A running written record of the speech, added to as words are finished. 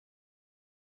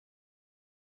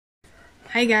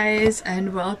Hi guys,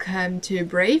 and welcome to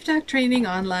Brave Dog Training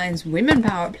Online's Women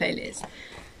Power playlist.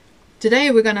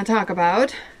 Today we're gonna talk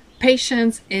about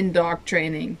patience in dog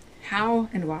training. How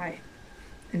and why.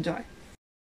 Enjoy.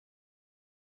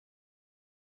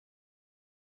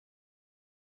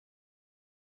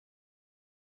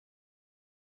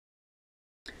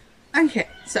 Okay,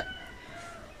 so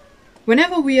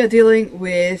whenever we are dealing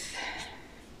with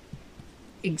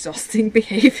exhausting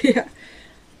behavior,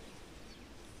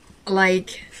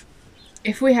 like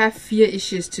if we have fear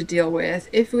issues to deal with,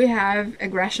 if we have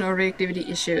aggression or reactivity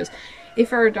issues,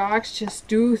 if our dogs just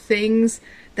do things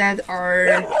that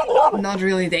are not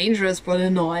really dangerous but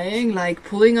annoying, like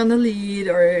pulling on the lead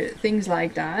or things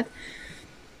like that,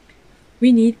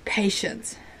 we need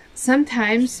patience.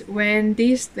 Sometimes when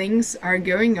these things are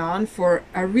going on for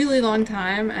a really long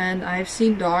time, and I've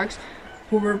seen dogs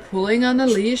who were pulling on a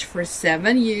leash for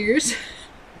 7 years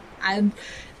and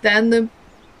then the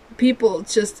people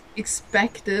just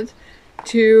expected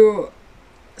to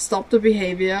stop the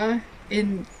behavior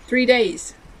in 3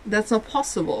 days. That's not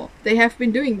possible. They have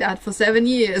been doing that for 7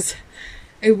 years.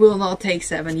 It will not take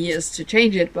 7 years to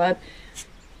change it, but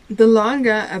the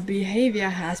longer a behavior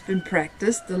has been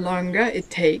practiced, the longer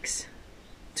it takes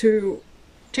to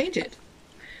change it.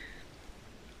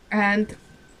 And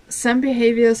some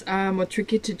behaviors are more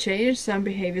tricky to change, some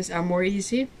behaviors are more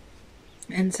easy,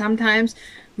 and sometimes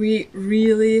we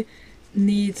really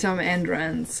need some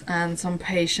endurance and some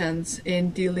patience in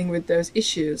dealing with those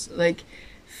issues, like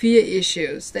fear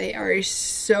issues. They are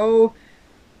so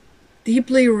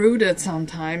deeply rooted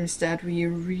sometimes that we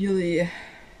really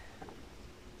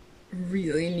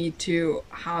need to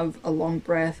have a long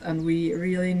breath, and we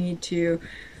really need to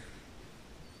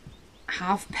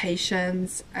have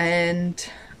patience and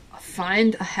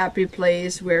find a happy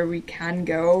place where we can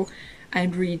go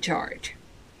and recharge,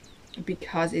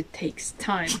 because it takes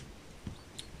time.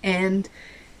 And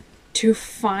to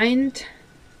find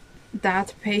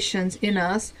that patience in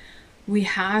us, we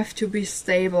have to be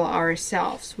stable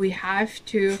ourselves. We have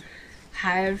to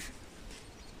have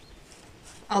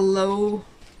a low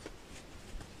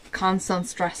constant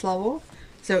stress level.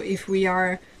 So if we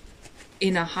are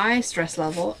in a high stress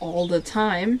level all the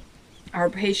time, our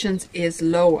patience is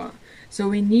lower. So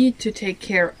we need to take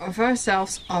care of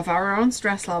ourselves, of our own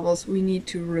stress levels. We need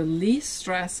to release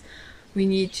stress. We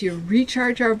need to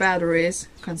recharge our batteries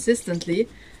consistently.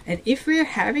 And if we're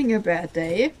having a bad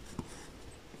day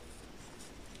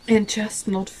and just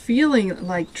not feeling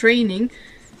like training,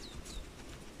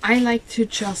 I like to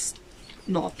just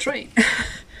not train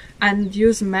and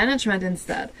use management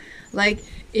instead. Like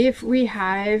if we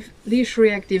have leash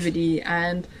reactivity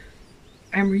and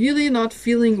I'm really not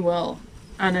feeling well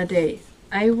on a day,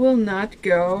 I will not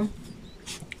go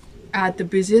at the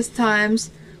busiest times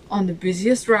on the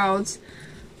busiest routes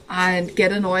and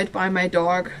get annoyed by my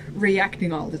dog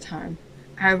reacting all the time.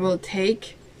 I will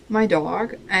take my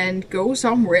dog and go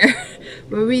somewhere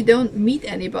where we don't meet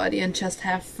anybody and just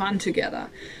have fun together.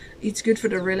 It's good for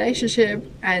the relationship,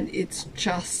 and it's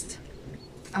just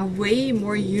a way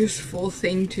more useful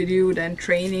thing to do than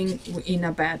training in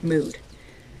a bad mood.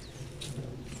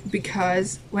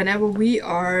 Because whenever we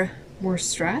are more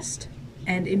stressed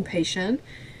and impatient,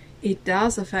 it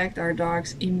does affect our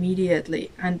dogs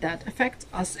immediately, and that affects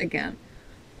us again.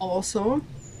 Also,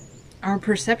 our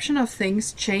perception of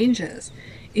things changes.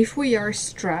 If we are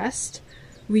stressed,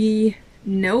 we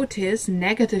notice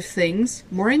negative things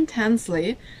more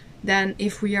intensely than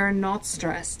if we are not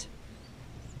stressed.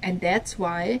 And that's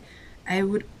why I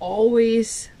would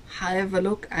always have a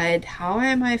look at how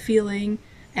am I feeling?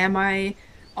 Am I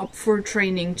up for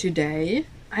training today?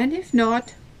 And if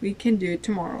not, we can do it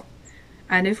tomorrow.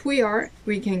 And if we are,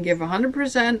 we can give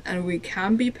 100% and we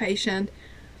can be patient.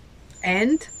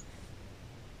 And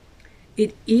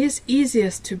it is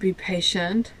easiest to be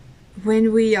patient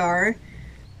when we are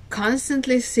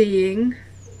constantly seeing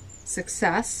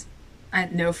success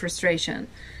and no frustration.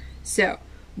 So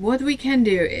what we can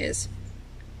do is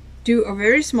do a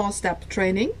very small step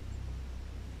training,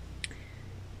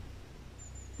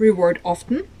 reward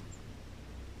often,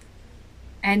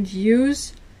 and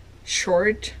use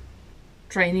short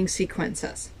training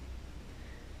sequences.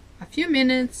 A few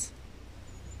minutes,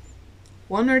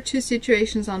 1 or 2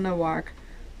 situations on the walk,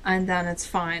 and then it's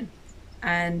fine.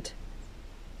 And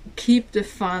keep the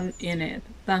fun in it.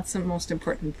 That's the most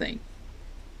important thing.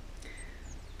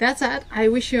 That's it. I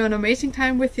wish you an amazing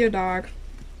time with your dog,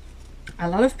 a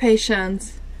lot of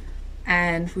patience,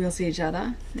 and we'll see each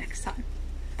other next time.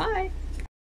 Bye!